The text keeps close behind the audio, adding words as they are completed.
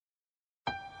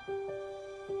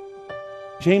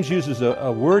James uses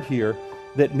a word here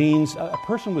that means a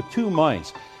person with two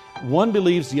minds. One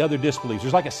believes, the other disbelieves.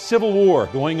 There's like a civil war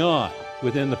going on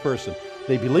within the person.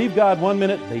 They believe God one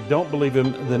minute, they don't believe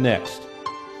Him the next.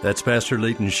 That's Pastor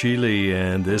Leighton Sheely,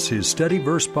 and this is Study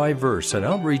Verse by Verse, an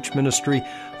outreach ministry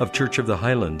of Church of the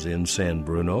Highlands in San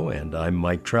Bruno. And I'm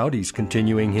Mike Trout. He's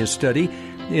continuing his study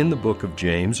in the book of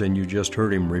James, and you just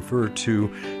heard him refer to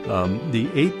the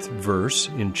 8th verse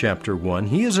in chapter 1.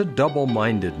 He is a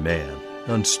double-minded man,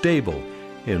 unstable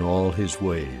in all his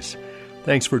ways.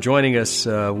 Thanks for joining us.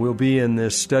 We'll be in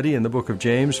this study in the book of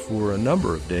James for a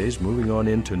number of days, moving on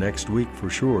into next week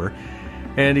for sure.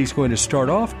 And he's going to start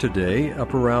off today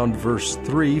up around verse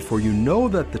 3, "For you know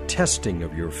that the testing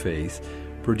of your faith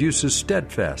produces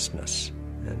steadfastness."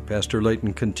 And Pastor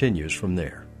Leighton continues from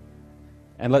there.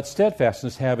 "And let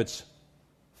steadfastness have its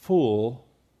full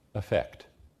effect."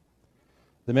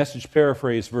 The Message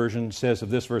Paraphrase version says of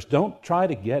this verse, "Don't try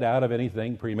to get out of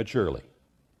anything prematurely.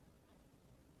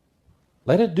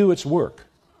 Let it do its work,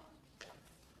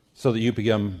 so that you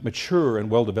become mature and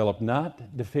well-developed,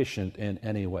 not deficient in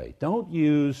any way." Don't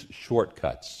use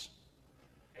shortcuts.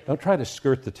 Don't try to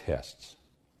skirt the tests.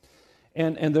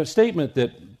 And the statement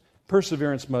that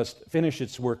perseverance must finish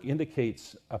its work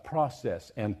indicates a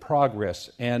process and progress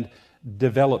and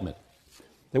development.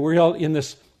 That we're all in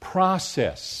this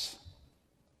process.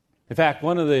 In fact,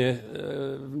 one of the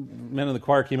men in the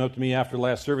choir came up to me after the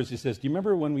last service. He says, "Do you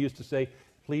remember when we used to say,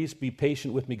 'Please be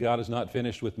patient with me, God is not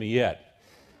finished with me yet'?"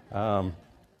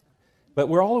 But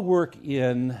we're all at work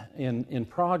in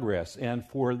progress, and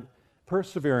for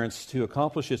perseverance to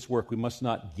accomplish its work, we must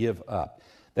not give up.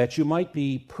 That you might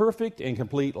be perfect and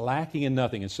complete, lacking in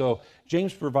nothing. And so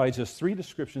James provides us 3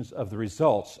 descriptions of the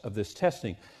results of this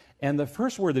testing. And the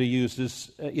first word that he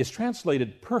uses is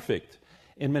translated perfect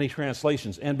in many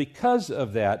translations. And because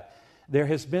of that, there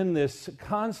has been this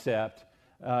concept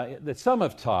that some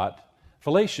have taught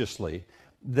fallaciously,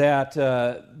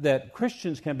 that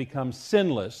Christians can become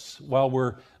sinless while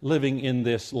we're living in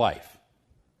this life.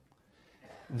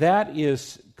 That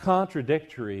is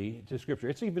contradictory to Scripture.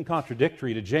 It's even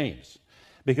contradictory to James,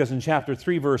 because in chapter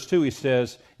 3, verse 2, he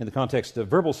says, in the context of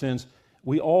verbal sins,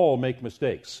 we all make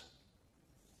mistakes.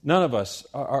 None of us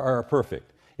are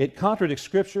perfect. It contradicts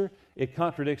Scripture. It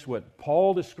contradicts what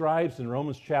Paul describes in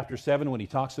Romans chapter 7 when he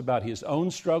talks about his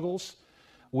own struggles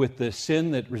with the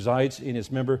sin that resides in his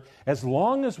member. As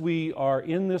long as we are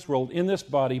in this world, in this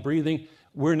body, breathing,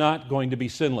 we're not going to be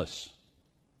sinless.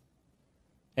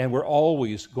 And we're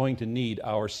always going to need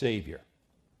our Savior.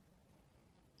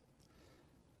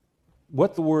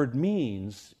 What the word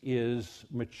means is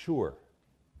mature,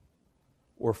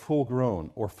 or full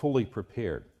grown, or fully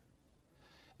prepared.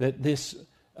 That this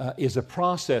is a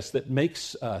process that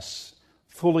makes us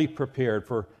fully prepared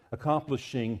for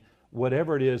accomplishing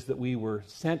whatever it is that we were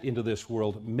sent into this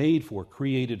world, made for,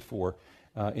 created for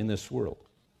in this world.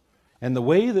 And the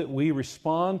way that we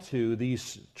respond to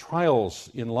these trials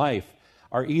in life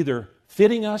are either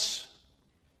fitting us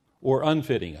or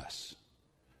unfitting us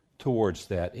towards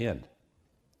that end.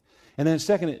 And then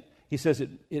second, he says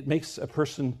it makes a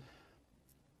person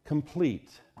complete.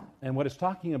 And what it's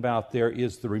talking about there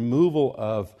is the removal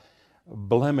of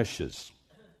blemishes.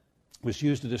 Was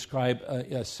used to describe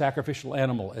a sacrificial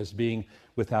animal as being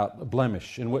without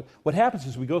blemish. And what happens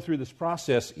as we go through this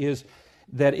process is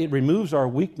that it removes our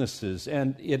weaknesses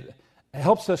and it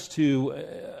helps us to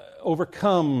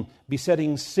overcome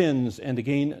besetting sins and to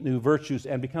gain new virtues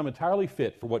and become entirely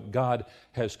fit for what God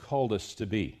has called us to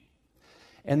be.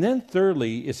 And then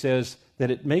thirdly, it says that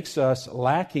it makes us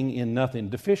lacking in nothing,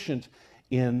 deficient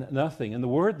in nothing. And the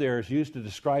word there is used to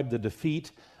describe the defeat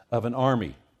of an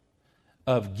army,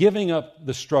 of giving up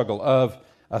the struggle, of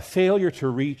a failure to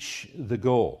reach the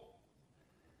goal.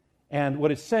 And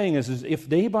what it's saying is if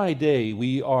day by day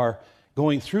we are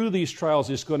going through these trials,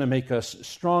 it's going to make us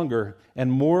stronger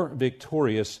and more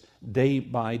victorious day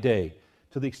by day,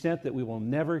 to the extent that we will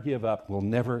never give up, we'll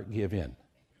never give in.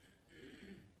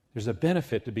 There's a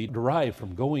benefit to be derived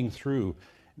from going through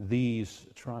these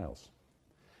trials.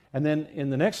 And then in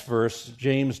the next verse,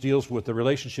 James deals with the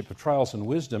relationship of trials and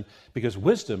wisdom, because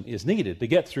wisdom is needed to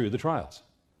get through the trials.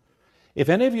 "If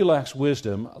any of you lacks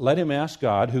wisdom, let him ask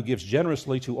God, who gives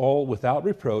generously to all without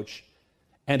reproach,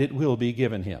 and it will be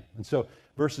given him." And so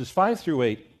verses 5 through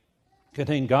 8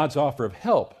 contain God's offer of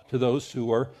help to those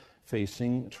who are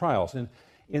facing trials. And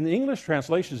in the English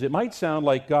translations, it might sound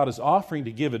like God is offering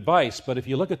to give advice, but if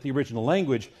you look at the original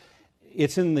language,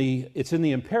 it's in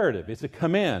the imperative. It's a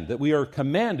command that we are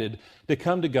commanded to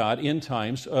come to God in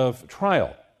times of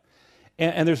trial.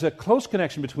 And there's a close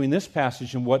connection between this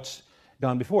passage and what's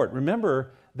gone before it.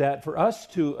 Remember that for us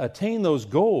to attain those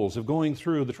goals of going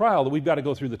through the trial, that we've got to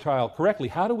go through the trial correctly.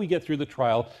 How do we get through the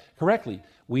trial correctly?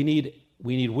 We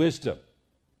need wisdom.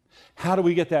 How do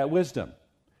we get that wisdom?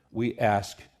 We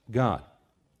ask God.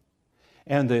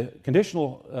 And the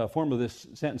conditional form of this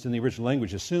sentence in the original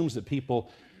language assumes that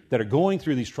people that are going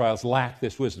through these trials lack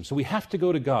this wisdom. So we have to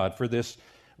go to God for this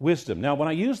wisdom. Now, when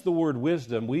I use the word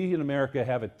wisdom, we in America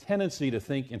have a tendency to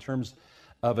think in terms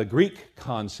of a Greek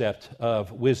concept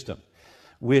of wisdom,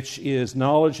 which is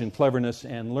knowledge and cleverness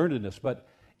and learnedness. But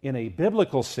in a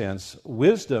biblical sense,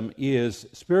 wisdom is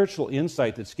spiritual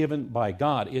insight that's given by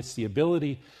God. It's the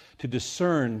ability to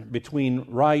discern between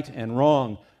right and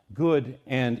wrong, good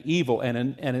and evil, and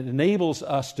it enables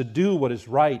us to do what is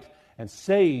right and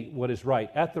say what is right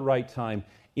at the right time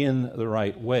in the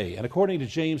right way. And according to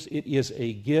James, it is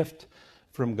a gift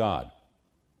from God.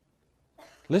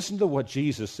 Listen to what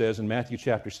Jesus says in Matthew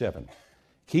chapter 7.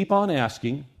 Keep on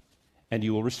asking, and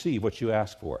you will receive what you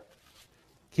ask for.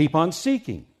 Keep on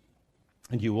seeking,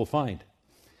 and you will find.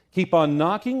 Keep on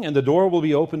knocking, and the door will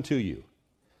be open to you.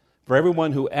 For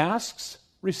everyone who asks,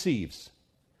 receives.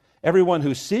 Everyone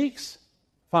who seeks,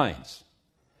 finds.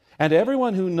 And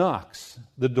everyone who knocks,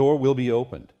 the door will be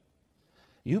opened.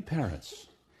 You parents,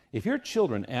 if your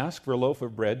children ask for a loaf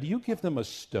of bread, do you give them a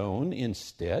stone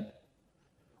instead?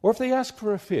 Or if they ask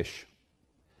for a fish,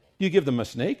 do you give them a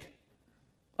snake?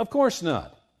 Of course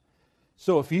not.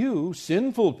 So if you,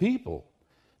 sinful people,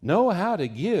 know how to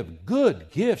give good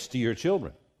gifts to your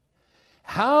children,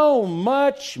 how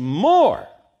much more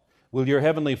will your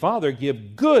heavenly Father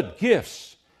give good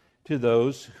gifts to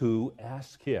those who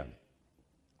ask Him?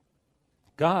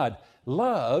 God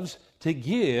loves to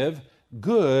give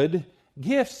good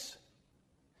gifts,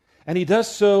 and He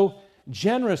does so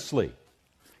generously.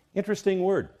 Interesting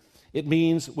word. It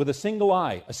means with a single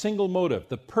eye, a single motive.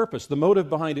 The purpose, the motive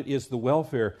behind it is the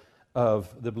welfare of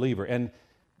the believer. And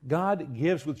God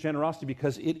gives with generosity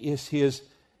because it is His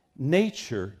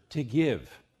nature to give.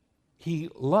 He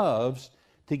loves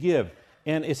to give.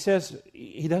 And it says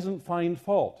He doesn't find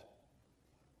fault.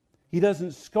 He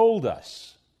doesn't scold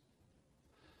us.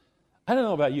 I don't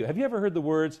know about you. Have you ever heard the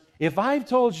words, if I've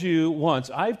told you once,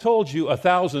 I've told you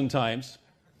 1,000 times?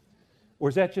 Or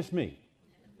is that just me?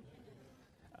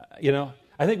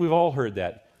 I think we've all heard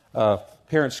that.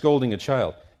 Parents scolding a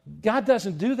child. God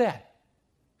doesn't do that.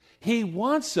 He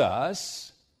wants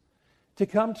us to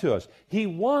come to us. He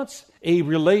wants a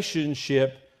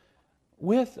relationship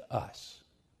with us.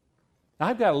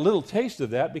 I've got a little taste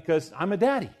of that because I'm a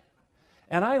daddy.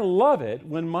 And I love it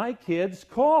when my kids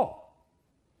call.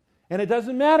 And it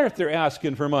doesn't matter if they're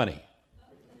asking for money.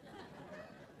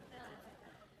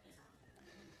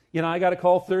 I got a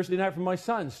call Thursday night from my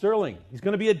son, Sterling. He's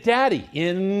going to be a daddy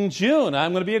in June.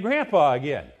 I'm going to be a grandpa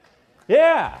again.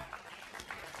 Yeah.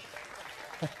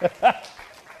 I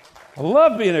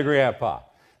love being a grandpa.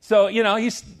 So,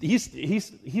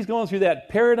 he's going through that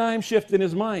paradigm shift in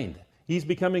his mind. He's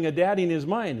becoming a daddy in his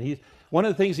mind. One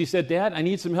of the things he said, Dad, I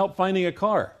need some help finding a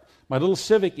car. My little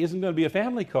Civic isn't going to be a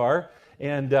family car,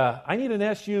 and I need an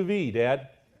SUV, Dad.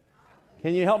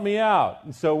 Can you help me out?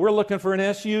 And so we're looking for an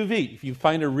SUV. If you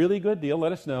find a really good deal,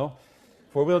 let us know.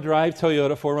 4-wheel drive,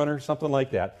 Toyota, 4Runner, something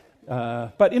like that.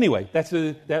 But anyway,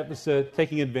 that was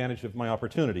taking advantage of my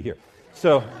opportunity here.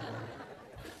 So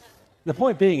the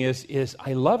point being is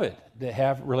I love it to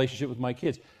have a relationship with my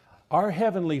kids. Our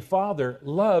Heavenly Father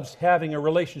loves having a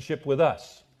relationship with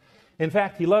us. In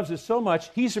fact, He loves us so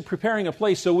much, He's preparing a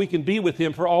place so we can be with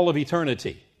Him for all of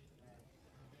eternity.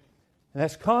 And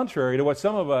that's contrary to what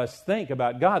some of us think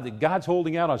about God, that God's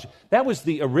holding out on us. That was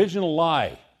the original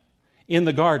lie in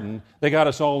the garden that got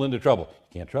us all into trouble.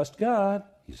 You can't trust God.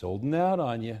 He's holding out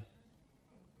on you.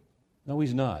 No,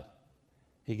 He's not.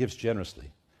 He gives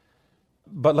generously.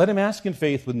 But let him ask in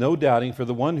faith with no doubting, for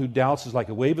the one who doubts is like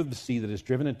a wave of the sea that is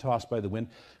driven and tossed by the wind.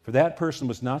 For that person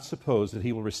must not suppose that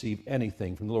he will receive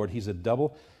anything from the Lord. He's a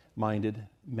double-minded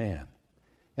man.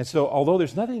 And so, although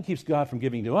there's nothing that keeps God from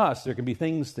giving to us, there can be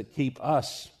things that keep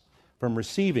us from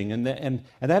receiving, and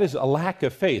that is a lack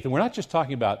of faith. And we're not just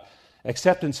talking about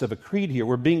acceptance of a creed here.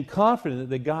 We're being confident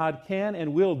that God can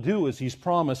and will do as He's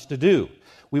promised to do.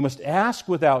 We must ask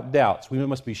without doubts. We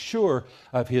must be sure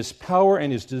of His power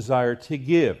and His desire to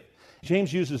give.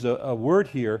 James uses a word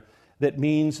here that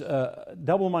means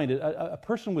double-minded, a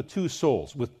person with two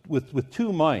souls, with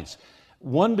two minds.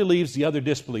 One believes, the other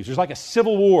disbelieves. There's like a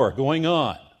civil war going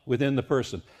on within the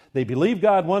person. They believe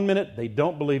God one minute, they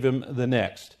don't believe Him the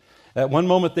next. At one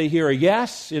moment they hear a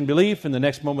yes in belief, and the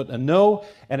next moment a no,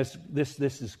 and this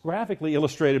is graphically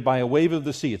illustrated by a wave of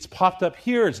the sea. It's popped up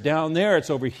here, it's down there, it's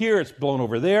over here, it's blown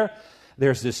over there.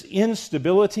 There's this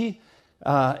instability.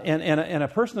 And a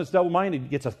person that's double-minded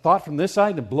gets a thought from this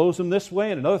side that blows them this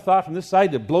way, and another thought from this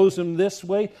side that blows them this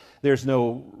way. There's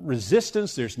no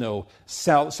resistance. There's no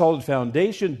solid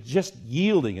foundation, just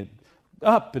yielding it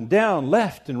up and down,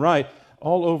 left and right,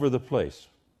 all over the place.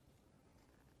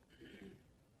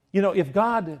 You know, if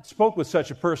God spoke with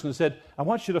such a person and said, I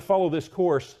want you to follow this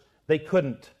course, they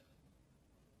couldn't.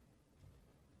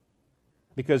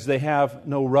 Because they have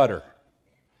no rudder.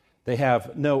 They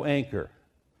have no anchor.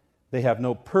 They have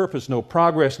no purpose, no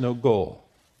progress, no goal.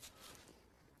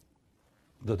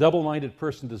 The double-minded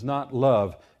person does not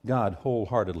love God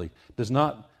wholeheartedly, does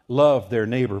not love their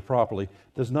neighbor properly,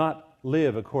 does not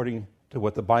live according to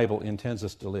what the Bible intends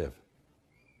us to live.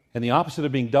 And the opposite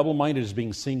of being double-minded is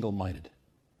being single-minded.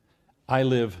 I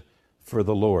live for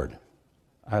the Lord.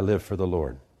 I live for the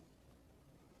Lord.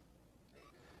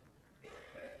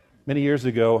 Many years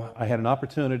ago, I had an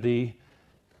opportunity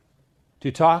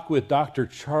to talk with Dr.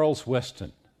 Charles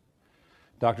Weston.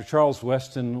 Dr. Charles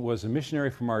Weston was a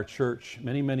missionary from our church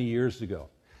many, many years ago.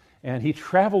 And he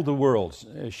traveled the world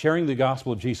sharing the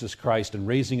gospel of Jesus Christ and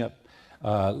raising up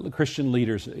Christian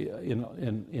leaders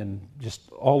in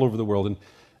just all over the world.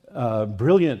 And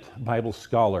brilliant Bible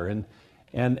scholar.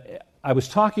 And I was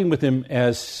talking with him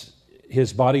as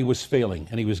his body was failing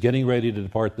and he was getting ready to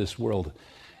depart this world.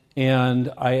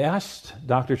 And I asked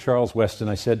Dr. Charles Weston,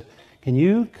 I said, can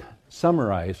you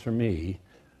summarize for me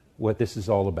what this is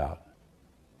all about?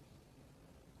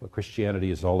 What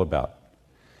Christianity is all about?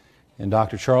 And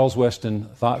Dr. Charles Weston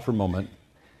thought for a moment,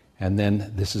 and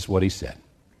then this is what he said.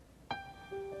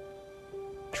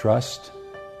 Trust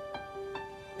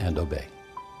and obey.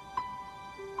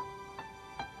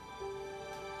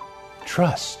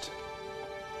 Trust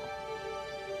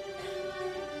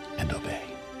and obey.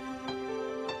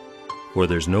 For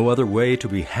there's no other way to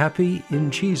be happy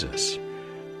in Jesus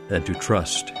than to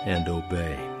trust and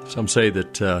obey. Some say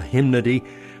that hymnody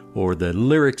or the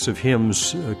lyrics of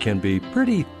hymns can be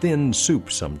pretty thin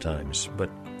soup sometimes, but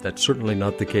that's certainly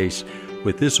not the case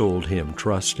with this old hymn,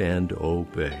 Trust and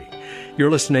Obey.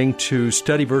 You're listening to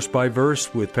Study Verse by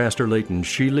Verse with Pastor Leighton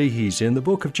Sheely. He's in the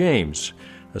book of James,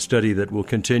 a study that will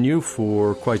continue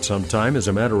for quite some time. As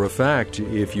a matter of fact,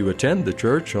 if you attend the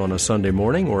church on a Sunday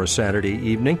morning or a Saturday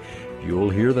evening, you'll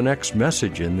hear the next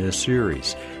message in this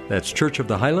series. That's Church of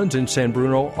the Highlands in San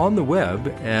Bruno on the web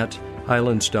at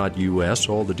highlands.us.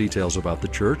 All the details about the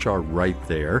church are right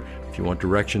there. If you want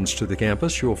directions to the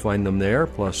campus, you'll find them there,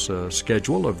 plus a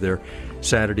schedule of their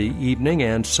Saturday evening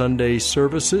and Sunday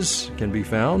services can be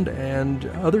found, and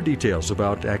other details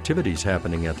about activities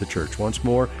happening at the church. Once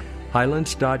more,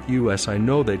 highlands.us. I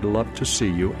know they'd love to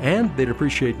see you, and they'd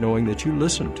appreciate knowing that you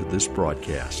listen to this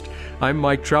broadcast. I'm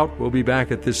Mike Trout. We'll be back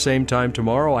at this same time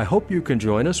tomorrow. I hope you can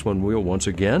join us when we'll once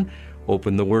again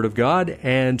open the Word of God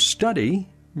and study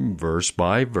verse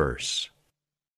by verse.